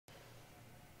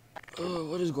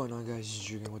What is going on, guys? This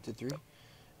is Gmod,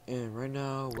 and right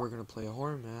now we're gonna play a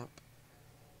horror map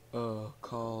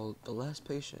called The Last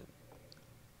Patient.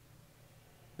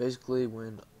 Basically,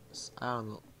 when I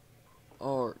don't know,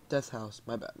 or Death House.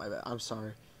 My bad. I'm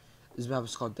sorry. This map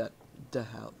is called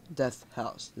Death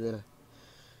House. Yeah.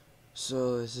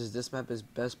 So this map is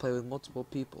best played with multiple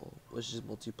people, which is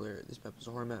multiplayer. This map is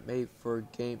a horror map made for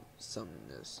game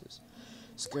summonesses.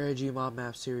 Scary Gmod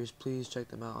map series, please check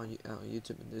them out on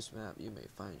YouTube. In this map, you may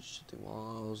find shifting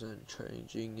walls and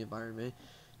changing environment.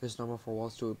 It's normal for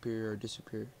walls to appear or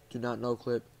disappear. Do not no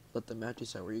clip. Let the map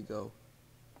decide where you go.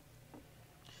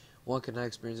 One cannot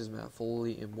experience this map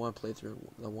fully in one playthrough.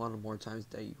 The one or more times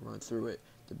that you run through it,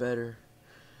 the better.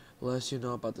 The less you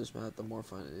know about this map, the more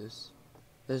fun it is.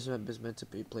 This map is meant to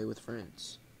be played with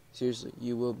friends. Seriously,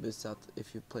 you will miss out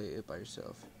if you play it by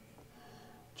yourself.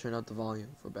 Turn up the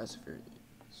volume for best experience.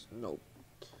 Nope.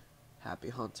 Happy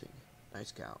hunting.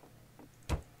 Nice cow.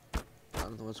 I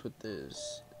don't know what's with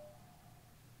this.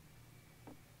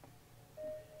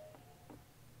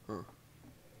 Huh.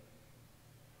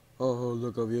 Oh,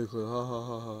 look, a vehicle. Ha ha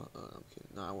ha ha. I'm kidding.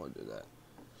 No, I won't do that.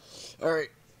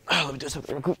 Alright. Let me do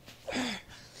something real quick.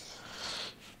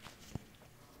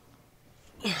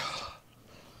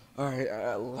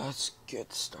 Alright, let's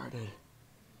get started.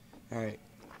 Alright.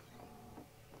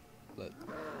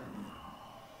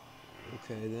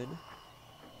 Okay then.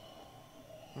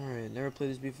 Alright, never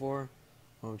played this before.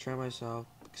 I'm trying myself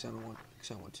because I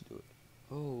want to do it.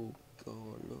 Oh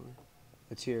god, Lord.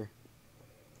 It's here.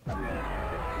 Okay.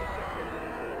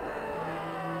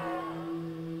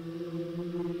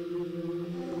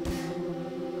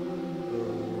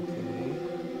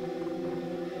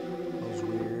 That was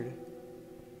weird.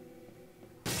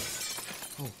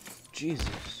 Oh,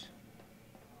 Jesus.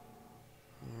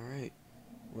 Alright.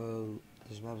 Well,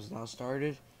 this map is now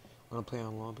started. I'm gonna play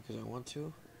on long because I want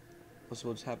to. Let's see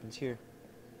what happens here.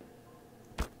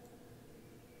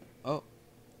 Oh.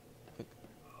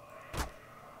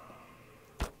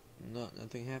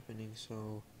 Nothing happening,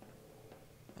 so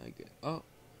I get. Oh,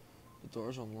 the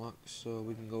door's unlocked, so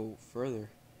we can go further.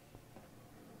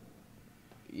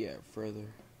 Yeah,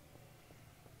 further.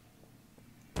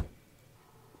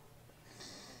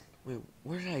 Wait,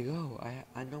 where did I go?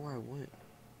 I know where I went.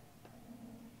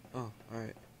 Oh,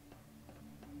 alright.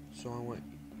 So I went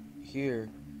here.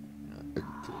 I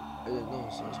didn't know,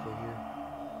 so let's go here.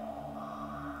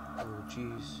 Oh,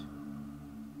 jeez.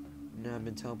 Now I've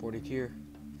been teleported here.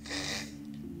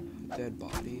 Dead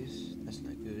bodies. That's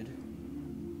not good.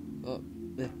 Oh,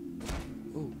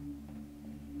 ooh.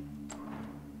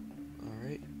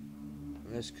 Alright.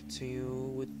 Let's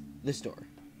continue with this door.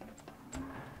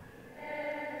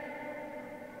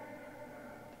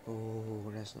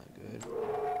 Oh, that's not good.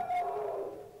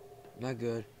 Not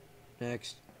good.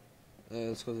 Next.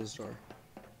 Let's go to this door.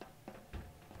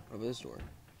 What about this door?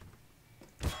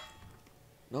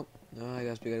 Nope. No, I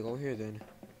guess we gotta go here then.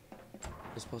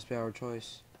 It's supposed to be our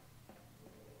choice.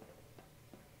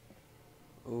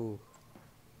 Oh.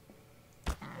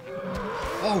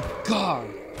 Oh, God!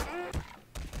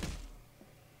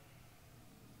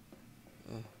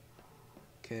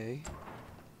 Okay.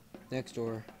 Next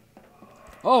door.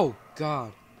 Oh,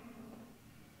 God!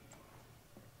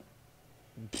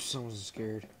 Someone's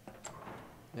scared.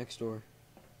 Next door.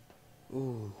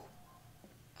 Ooh.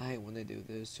 I hate when they do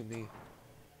this to me.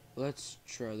 Let's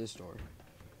try this door.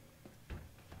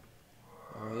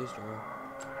 Or this door.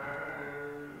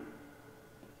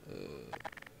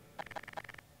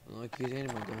 I like to use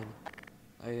animal gun.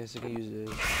 I guess I can use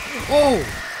this. Oh!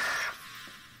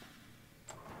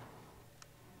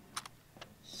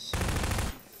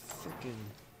 Freaking.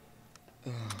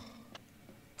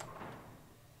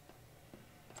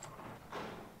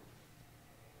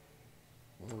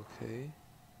 Okay.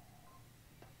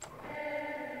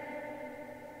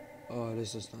 Oh,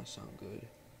 this does not sound good.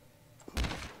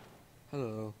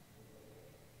 Hello.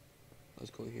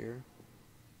 Let's go here.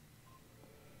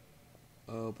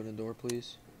 Open the door,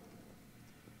 please.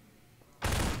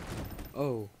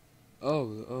 Oh.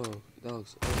 Oh, that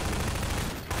looks ugly.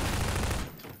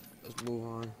 Let's move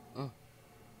on. Oh.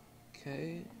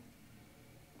 Okay.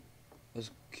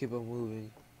 Let's keep on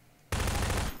moving.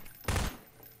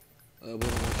 We don't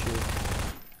want you.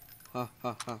 Ha,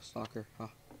 ha, ha, stalker. Ha.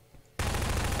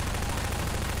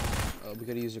 We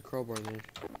gotta use a crowbar then.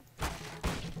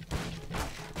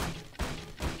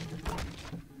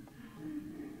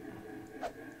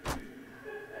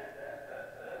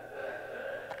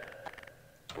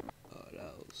 Oh,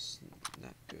 that was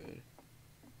not good.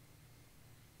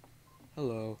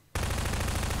 Hello.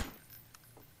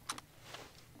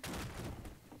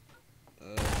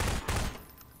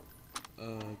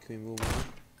 Can we move on?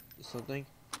 Something?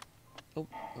 Oh,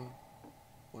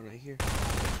 one right here.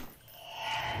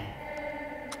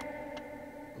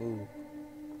 Oh,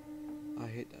 I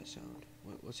hate that sound.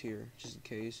 What's here? Just in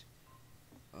case.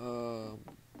 I'd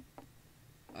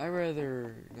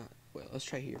rather not. Well, let's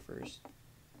try here first.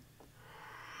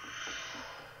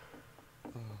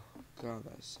 Oh, God,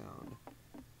 that sound.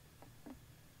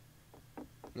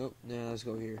 Nope, nah, let's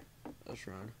go here. Let's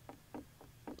run.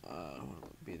 I don't want to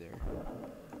be there.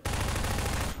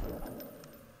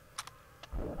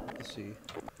 Let's see.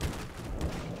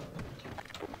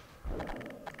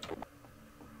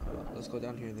 Let's go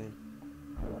down here then.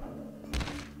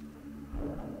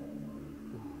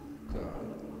 Ooh, God.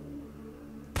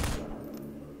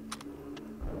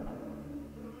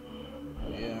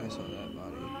 Yeah, I saw that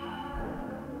body.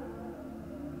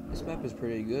 This map is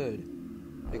pretty good.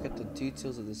 They got the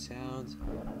details of the sounds.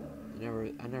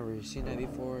 I never seen that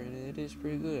before, and it is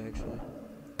pretty good actually.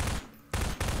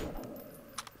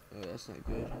 That's not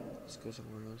good. Let's go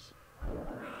somewhere else.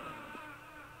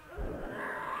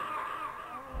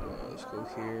 Let's go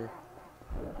here.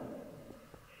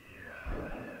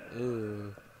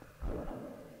 Ugh.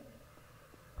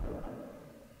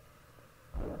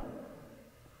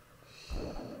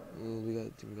 We gotta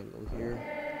go here.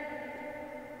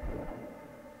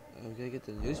 We gotta get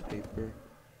the newspaper.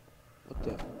 What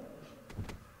the?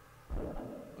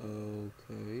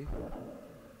 Okay.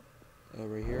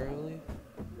 Right here, I believe.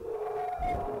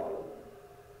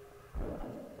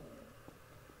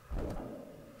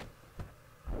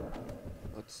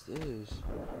 What's this?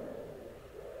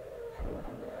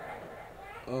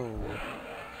 Oh.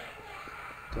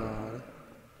 God.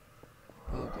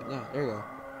 Okay, now, there you go.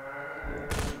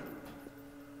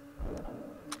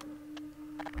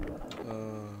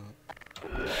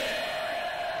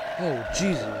 Oh,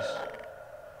 Jesus.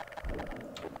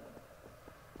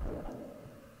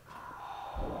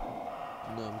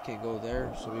 No, we can't go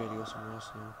there, so we gotta go somewhere else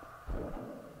now.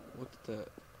 What the?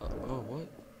 Oh, what?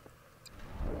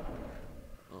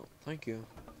 Oh, thank you.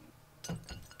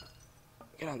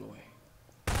 Get out of the way.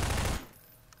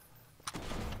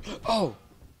 Oh!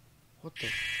 What the?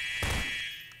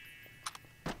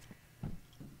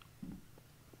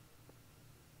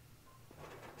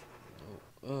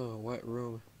 Oh, wet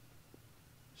room.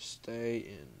 Stay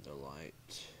in the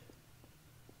light.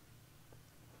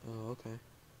 Oh, okay.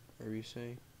 Whatever you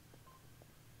say.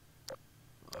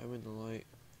 I'm in the light.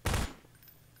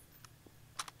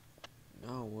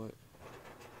 Now what?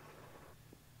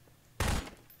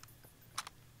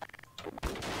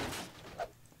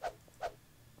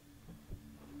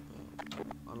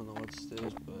 I don't know what's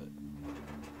this, but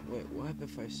wait, what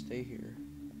happens if I stay here?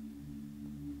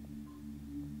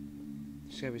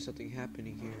 There's gotta be something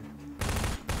happening here.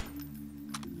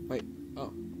 Wait,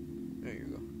 oh, there you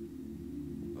go.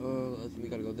 I think we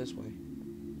gotta go this way.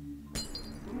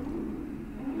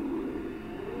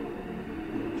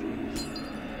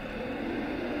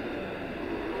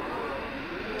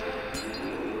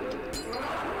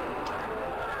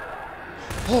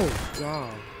 Oh,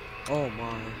 God. Oh,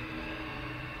 my.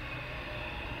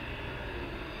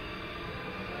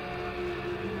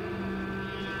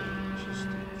 Just a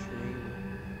dream.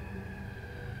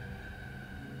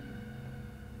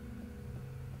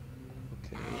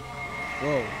 Okay.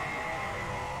 Whoa.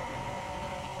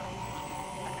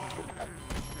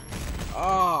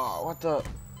 Oh, what the?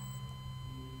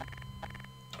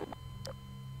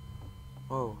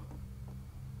 Oh.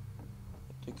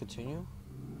 Do you continue?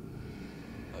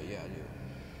 Oh, yeah, I do.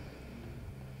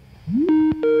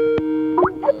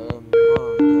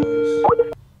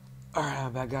 Alright,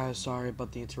 I'm back, guys. Sorry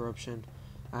about the interruption.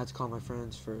 I had to call my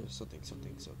friends for something,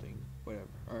 whatever.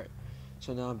 Alright,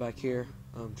 so now I'm back here.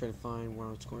 I'm trying to find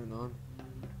what's going on.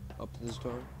 Up to this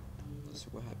door. Let's see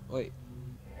what happened. Wait.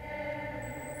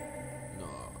 No,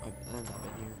 I've not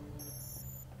been here.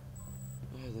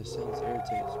 Oh, this sounds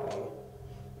irritates me.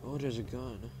 Oh, there's a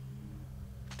gun.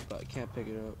 But I can't pick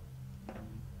it up.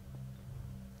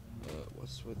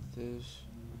 What's with this?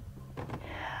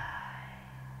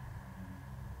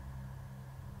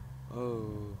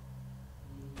 Oh.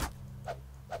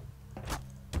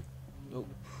 Nope.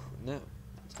 No.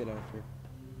 Let's get out of here.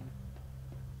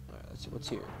 Alright, let's see what's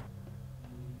here.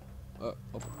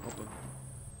 Open.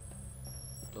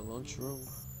 The lunchroom.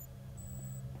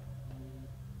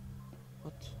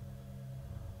 What?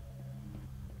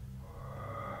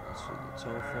 Let's see the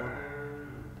telephone.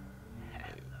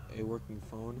 A working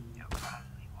phone. You're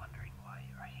probably wondering why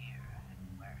you're here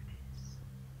and where it is.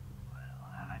 Well,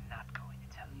 I'm not going to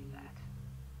tell you that.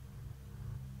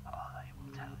 All I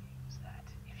will tell you is that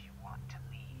if you want to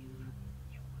leave,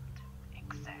 you will do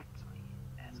exactly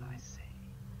as I say.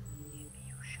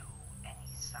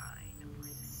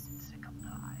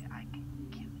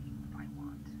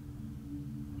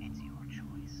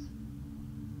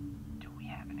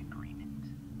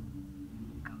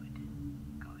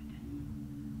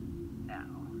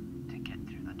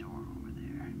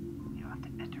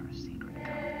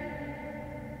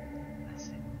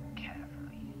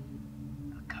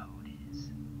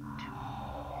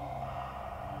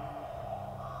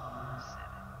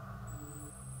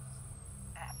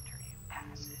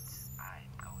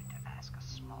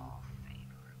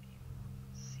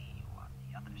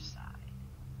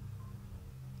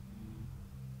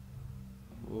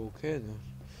 Okay then.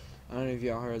 I don't know if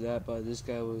y'all heard that, but this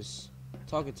guy was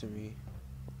talking to me.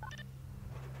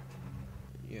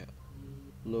 Yeah.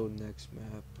 Load next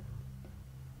map.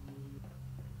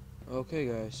 Okay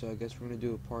guys, so I guess we're gonna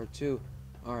do a part 2.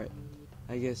 Alright.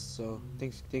 I guess so.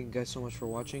 Thank you guys so much for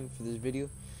watching for this video,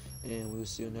 and we'll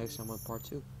see you next time on part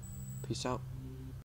 2. Peace out.